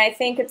you. And I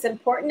think it's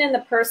important in the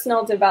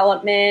personal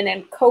development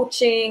and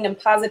coaching and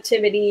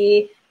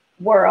positivity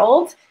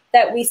world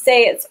that we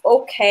say it's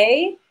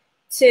okay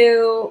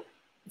to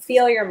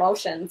feel your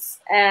emotions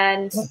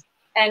and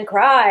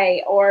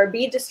cry or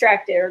be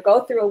distracted or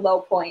go through a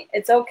low point.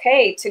 It's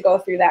okay to go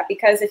through that,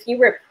 because if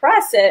you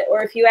repress it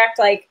or if you act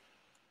like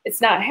it's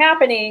not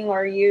happening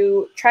or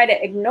you try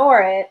to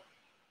ignore it,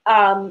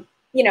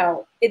 you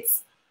know, it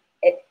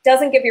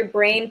doesn't give your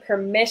brain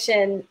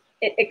permission.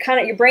 It kind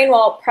of, your brain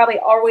will probably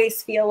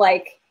always feel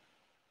like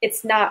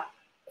it's not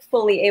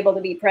fully able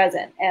to be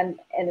present, and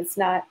it's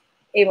not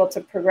able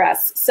to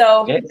progress.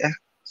 So Yeah.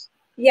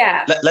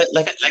 yeah.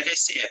 Like I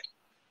said,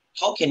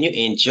 how can you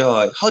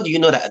enjoy? How do you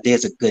know that a day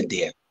is a good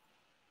day?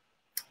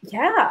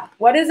 Yeah.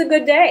 What is a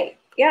good day?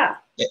 Yeah.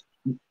 Yeah.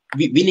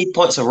 We need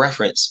points of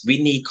reference.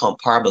 We need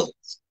comparables.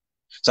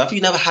 So if you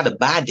never had a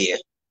bad day,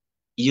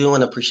 you don't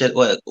want to appreciate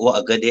what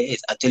a good day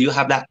is until you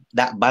have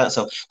that balance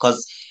of,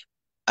 because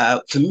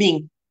for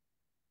me,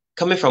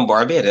 coming from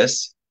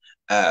Barbados,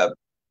 uh,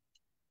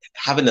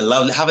 having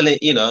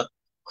a,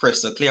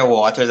 crystal clear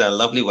waters and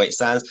lovely white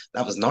sands,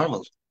 that was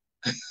normal.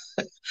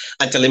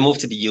 Until I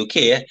moved to the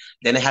UK,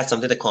 then I had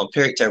something to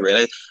compare it to and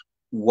realize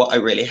what I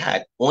really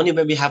had. Only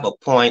when we have a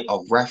point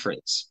of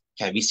reference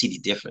can we see the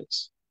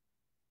difference.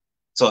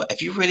 So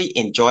if you really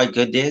enjoy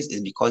good days,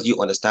 it's because you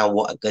understand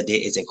what a good day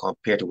is and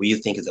compared to what you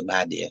think is a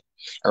bad day.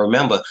 And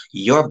remember,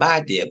 your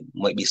bad day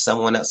might be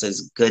someone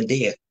else's good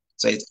day.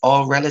 So it's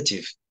all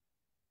relative.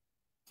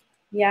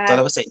 So I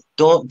Yeah. would say,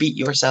 don't beat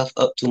yourself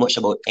up too much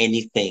about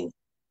anything.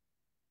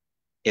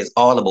 It's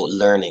all about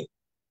learning.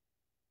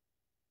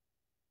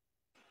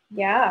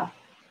 Yeah.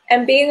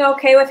 And being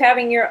okay with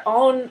having your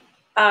own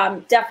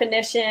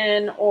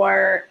definition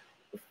or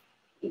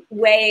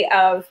way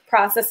of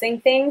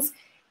processing things.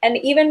 And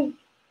even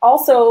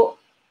also,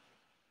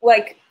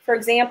 like, for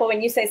example,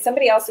 when you say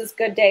somebody else's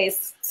good day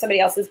is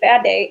somebody else's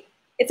bad day,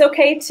 it's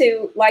okay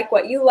to like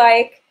what you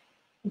like,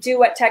 do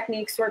what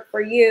techniques work for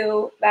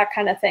you, that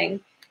kind of thing.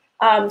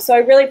 So I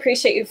really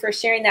appreciate you for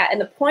sharing that. And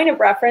the point of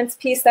reference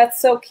piece,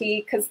 that's so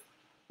key, because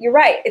you're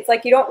right. It's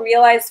like you don't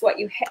realize what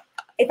you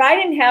if I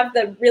didn't have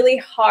the really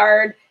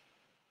hard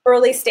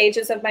early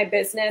stages of my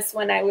business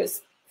when I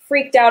was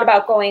freaked out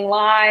about going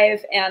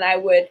live, and I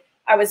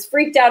was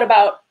freaked out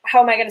about how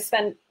am I going to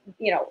spend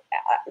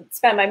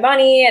my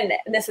money, and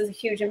this is a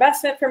huge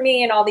investment for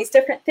me, and all these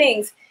different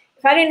things.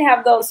 If I didn't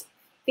have those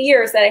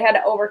fears that I had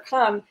to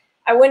overcome,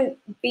 I wouldn't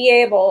be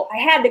able, I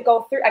had to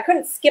go through, I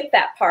couldn't skip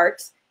that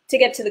part to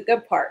get to the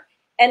good part.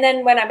 And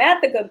then when I'm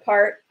at the good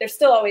part, there's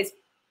still always,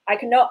 I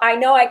know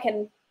I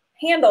can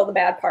handle the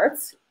bad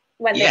parts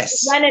when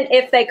Yes. and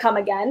if they come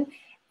again.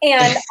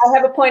 And I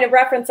have a point of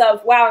reference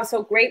of, wow, I'm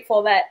so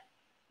grateful that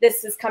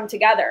this has come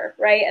together,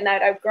 right? And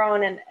that I've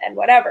grown and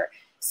whatever.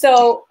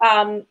 So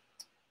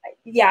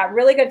yeah,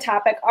 really good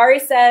topic. Ari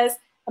says,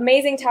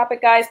 amazing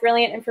topic, guys.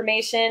 Brilliant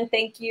information.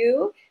 Thank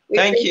you. We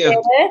Thank appreciate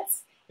you. it.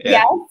 Yeah.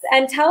 Yes.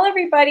 And tell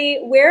everybody,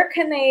 where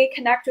can they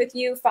connect with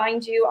you,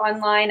 find you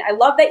online? I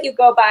love that you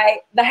go by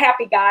the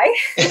happy guy.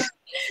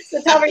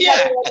 So tell everybody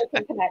Yeah. where they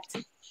can connect.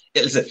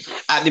 Listen,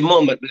 at the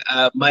moment,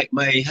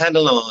 my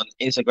handle on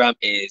Instagram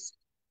is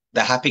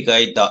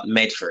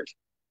thehappyguy.medford.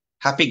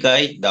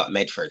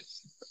 Happyguy.medford.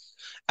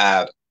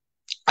 Uh,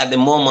 at the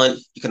moment,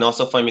 you can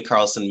also find me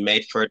Carlson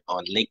Medford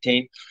on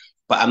LinkedIn,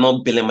 but I'm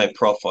not building my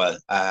profile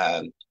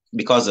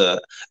because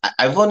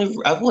I've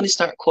only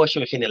started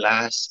coaching within the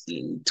last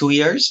 2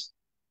 years,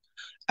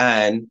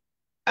 and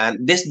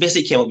this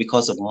basically came up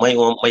because of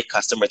my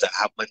customers that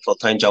have my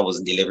full-time job was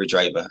a delivery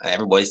driver, and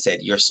everybody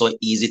said you're so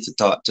easy to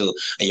talk to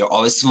and you're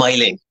always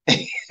smiling.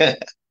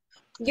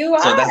 You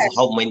So are. that's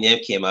how my name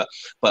came up.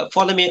 But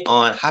follow me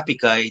on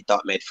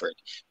happyguy.medford.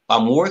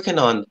 I'm working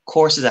on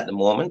courses at the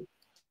moment.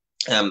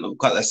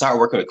 Because I started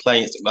working with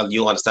clients, well,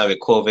 you understand with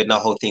COVID now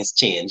how things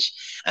change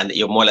and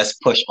you're more or less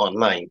pushed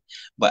online.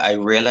 But I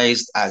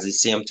realized at the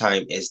same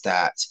time is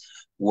that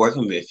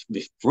working with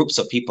groups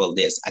of people,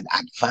 there's an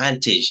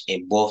advantage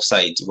in both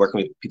sides,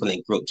 working with people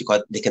in groups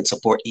because they can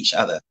support each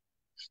other.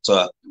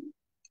 So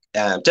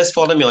just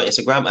follow me on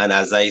Instagram, and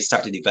as I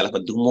start to develop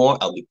and do more,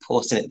 I'll be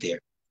posting it there.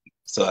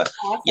 So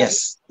Awesome.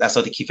 yes, that's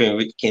how to keep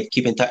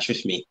in touch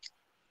with me.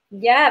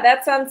 Yeah,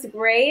 that sounds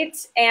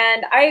great.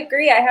 And I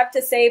agree. I have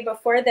to say,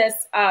 before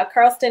this,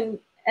 Carlston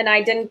and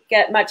I didn't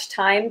get much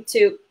time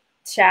to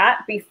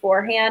chat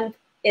beforehand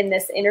in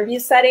this interview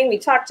setting. We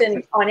talked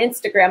on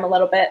Instagram a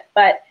little bit,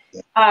 but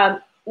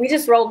we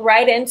just rolled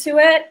right into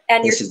it.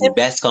 And your This is the tips,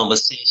 best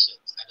conversation.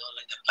 I don't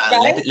like the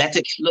plan. right? Let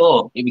it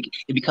flow.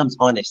 It becomes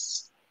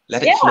honest.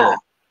 Let it Yeah. flow.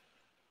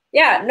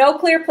 Yeah, no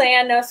clear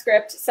plan, no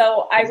script.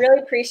 So I really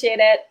appreciate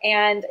it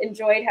and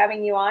enjoyed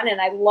having you on.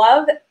 And I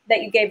love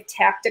that you gave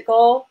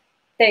tactical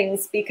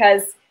things,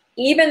 because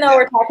even though Yeah.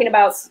 we're talking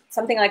about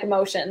something like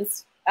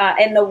emotions,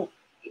 and the,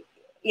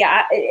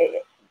 yeah,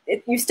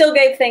 you still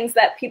gave things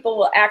that people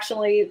will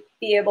actually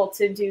be able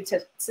to do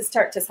to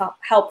start to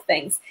help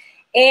things.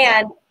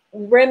 And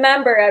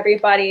remember,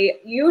 everybody,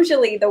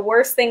 usually the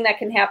worst thing that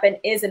can happen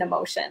is an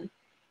emotion,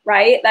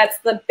 right? That's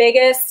the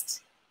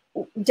biggest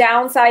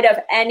downside of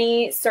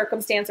any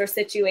circumstance or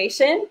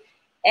situation.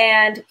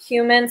 And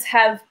humans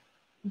have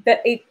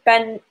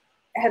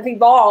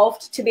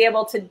evolved to be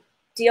able to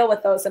deal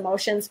with those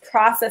emotions,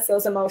 process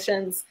those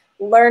emotions,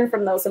 learn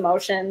from those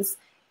emotions.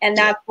 And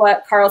that's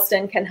what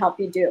Carlston can help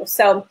you do.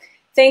 So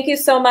thank you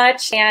so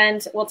much,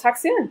 and we'll talk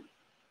soon.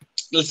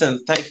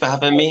 Listen, thanks for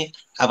having me.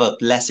 Have a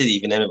blessed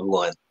evening,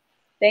 everyone.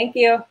 Thank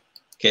you.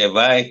 Okay,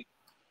 bye.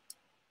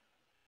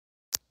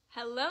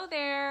 Hello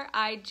there.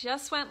 I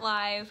just went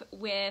live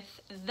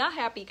with the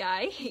happy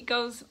guy. He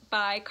goes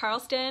by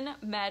Carlston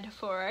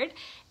Medford,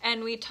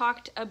 and we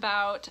talked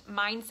about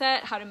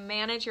mindset, how to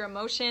manage your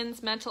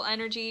emotions, mental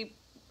energy,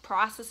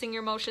 processing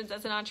your emotions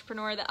as an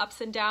entrepreneur, the ups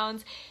and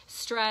downs,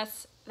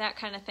 stress, that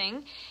kind of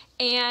thing.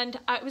 And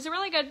it was a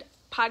really good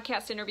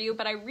podcast interview,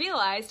 but I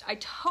realized I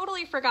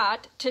totally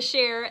forgot to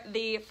share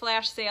the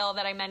flash sale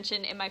that I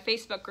mentioned in my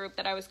Facebook group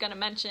that I was going to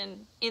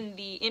mention in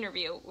the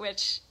interview,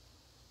 which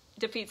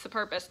defeats the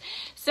purpose.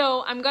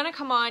 So I'm going to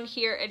come on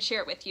here and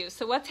share it with you.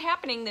 So what's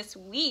happening this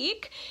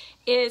week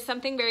is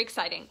something very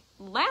exciting.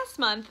 Last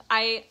month,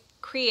 I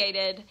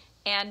created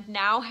and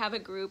now have a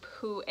group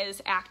who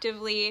is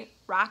actively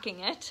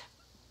rocking it,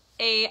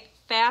 a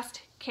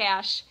fast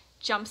cash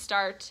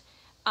jumpstart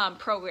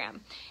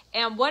program.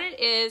 And what it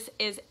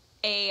is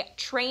a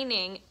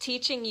training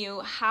teaching you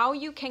how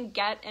you can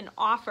get an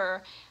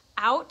offer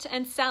out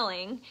and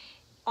selling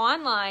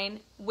online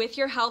with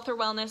your health or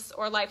wellness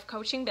or life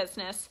coaching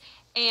business,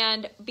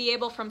 and be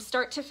able from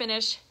start to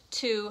finish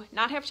to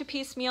not have to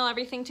piecemeal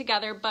everything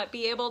together, but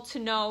be able to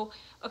know,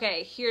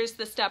 okay, here's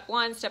the step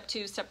 1, step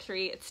 2, step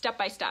 3, it's step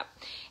by step.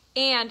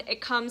 And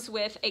it comes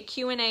with a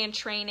Q&A and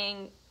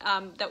training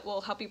that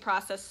will help you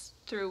process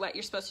through what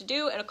you're supposed to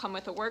do. It'll come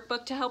with a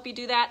workbook to help you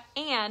do that.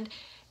 And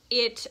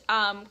it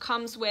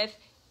comes with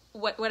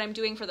what I'm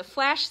doing for the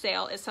flash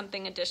sale is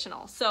something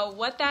additional. So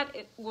what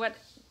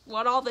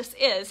all this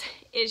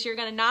is you're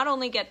going to not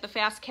only get the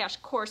fast cash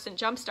course and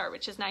jumpstart,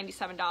 which is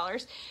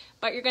 $97,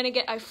 but you're going to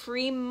get a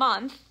free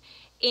month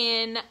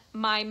in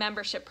my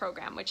membership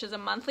program, which is a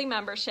monthly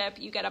membership.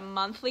 You get a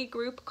monthly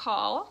group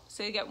call.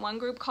 So you get one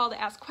group call to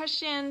ask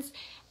questions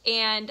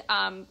and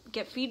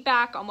get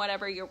feedback on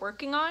whatever you're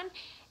working on.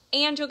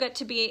 And you'll get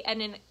to be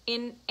in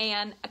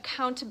an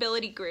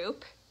accountability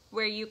group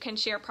where you can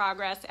share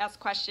progress, ask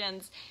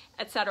questions,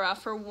 etc.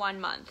 for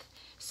 1 month.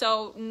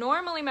 So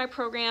normally my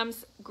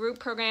programs, group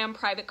program,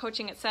 private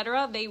coaching,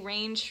 etc., they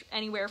range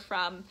anywhere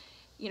from,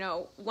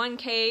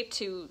 $1K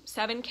to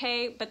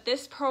 $7K. But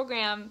this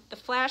program, the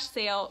flash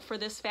sale for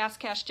this Fast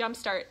Cash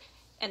Jumpstart,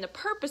 and the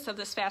purpose of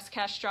this Fast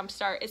Cash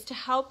Jumpstart is to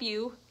help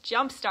you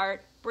jumpstart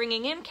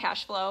bringing in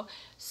cash flow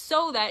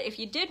so that if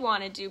you did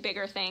want to do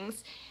bigger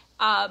things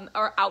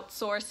or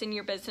outsource in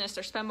your business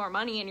or spend more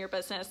money in your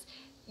business,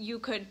 you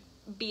could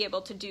be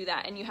able to do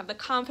that, and you have the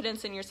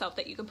confidence in yourself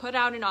that you can put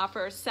out an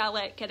offer, sell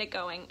it, get it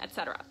going,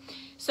 etc.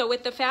 So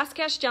with the Fast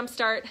Cash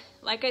Jumpstart,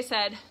 like I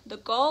said, the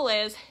goal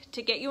is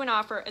to get you an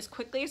offer as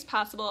quickly as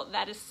possible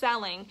that is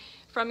selling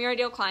from your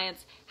ideal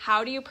clients.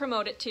 How do you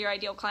promote it to your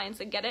ideal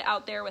clients and get it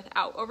out there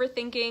without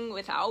overthinking,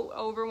 without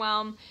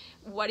overwhelm?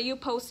 What do you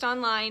post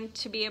online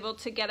to be able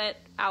to get it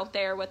out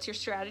there? What's your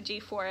strategy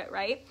for it,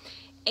 right?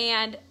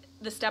 And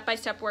the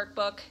step-by-step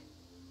workbook,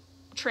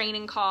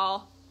 training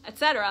call,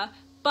 etc.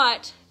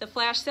 But the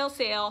flash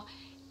sale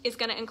is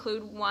going to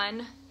include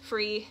 1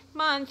 free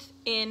month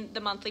in the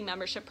monthly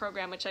membership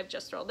program, which I've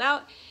just rolled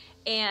out.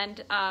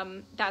 And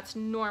that's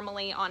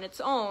normally on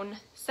its own,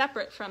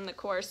 separate from the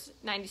course,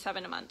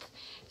 $97 a month.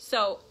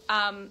 So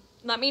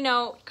let me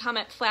know,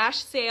 comment flash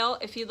sale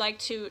if you'd like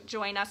to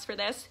join us for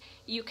this.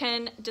 You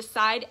can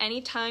decide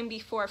anytime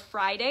before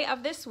Friday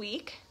of this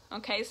week.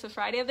 Okay, so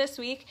Friday of this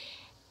week.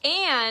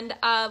 And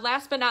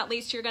last but not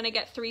least, you're going to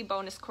get 3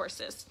 bonus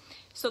courses.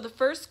 So the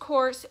first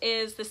course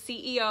is the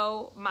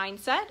CEO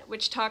Mindset,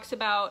 which talks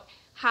about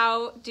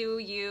how do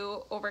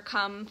you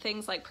overcome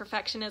things like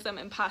perfectionism,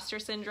 imposter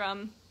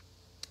syndrome.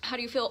 How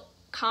do you feel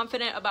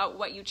confident about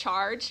what you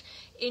charge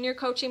in your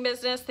coaching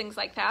business, things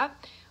like that.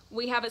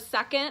 We have a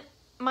second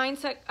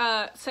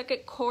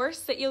second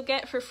course that you'll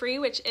get for free,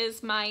 which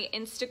is my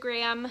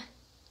Instagram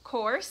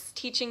course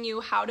teaching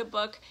you how to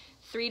book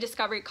 3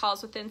 discovery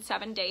calls within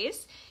 7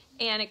 days.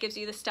 And it gives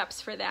you the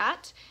steps for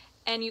that.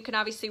 And you can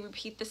obviously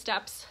repeat the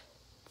steps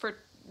for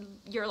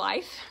your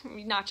life,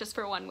 not just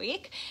for 1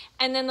 week.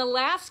 And then the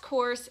last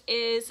course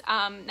is,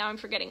 now I'm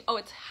forgetting,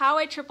 it's how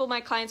I triple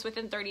my clients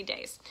within 30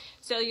 days.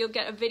 So you'll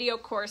get a video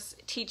course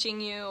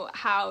teaching you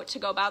how to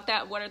go about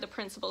that, what are the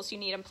principles you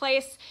need in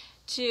place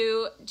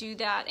to do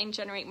that and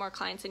generate more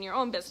clients in your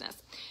own business.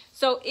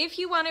 So if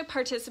you want to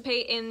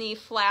participate in the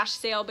flash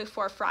sale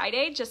before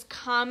Friday, just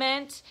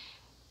comment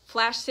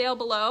flash sale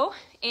below.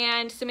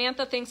 And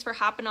Samantha, thanks for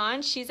hopping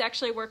on. She's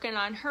actually working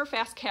on her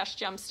Fast Cash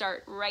Jumpstart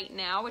right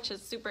now, which is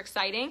super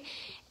exciting,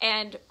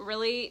 and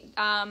really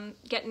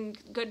getting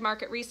good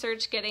market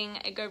research, getting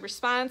a good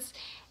response,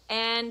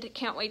 and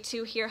can't wait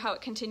to hear how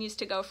it continues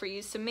to go for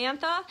you,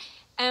 Samantha.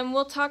 And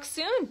we'll talk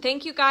soon.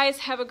 Thank you guys.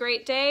 Have a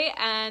great day,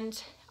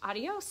 and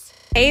adios.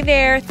 Hey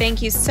there,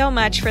 thank you so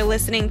much for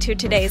listening to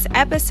today's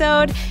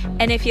episode.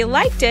 And if you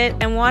liked it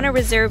and want to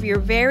reserve your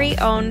very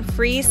own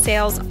free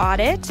sales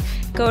audit,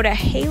 go to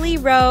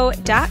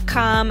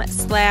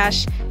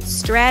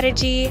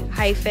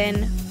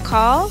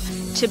haleyrowe.com/strategy-call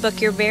to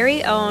book your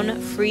very own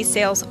free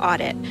sales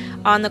audit.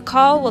 On the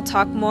call, we'll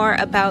talk more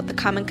about the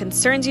common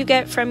concerns you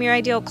get from your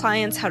ideal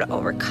clients, how to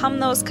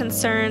overcome those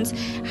concerns,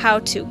 how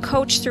to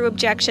coach through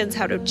objections,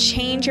 how to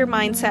change your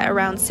mindset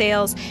around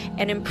sales,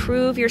 and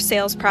improve your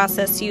sales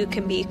process so you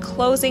can be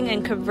closing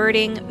and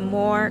converting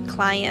more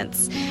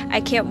clients. I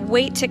can't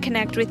wait to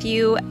connect with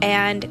you,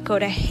 and go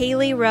to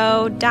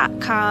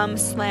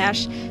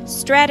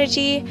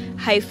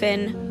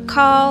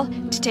haleyrowe.com/strategy-call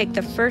to take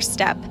the first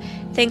step.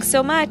 Thanks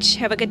so much.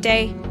 Have a good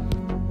day.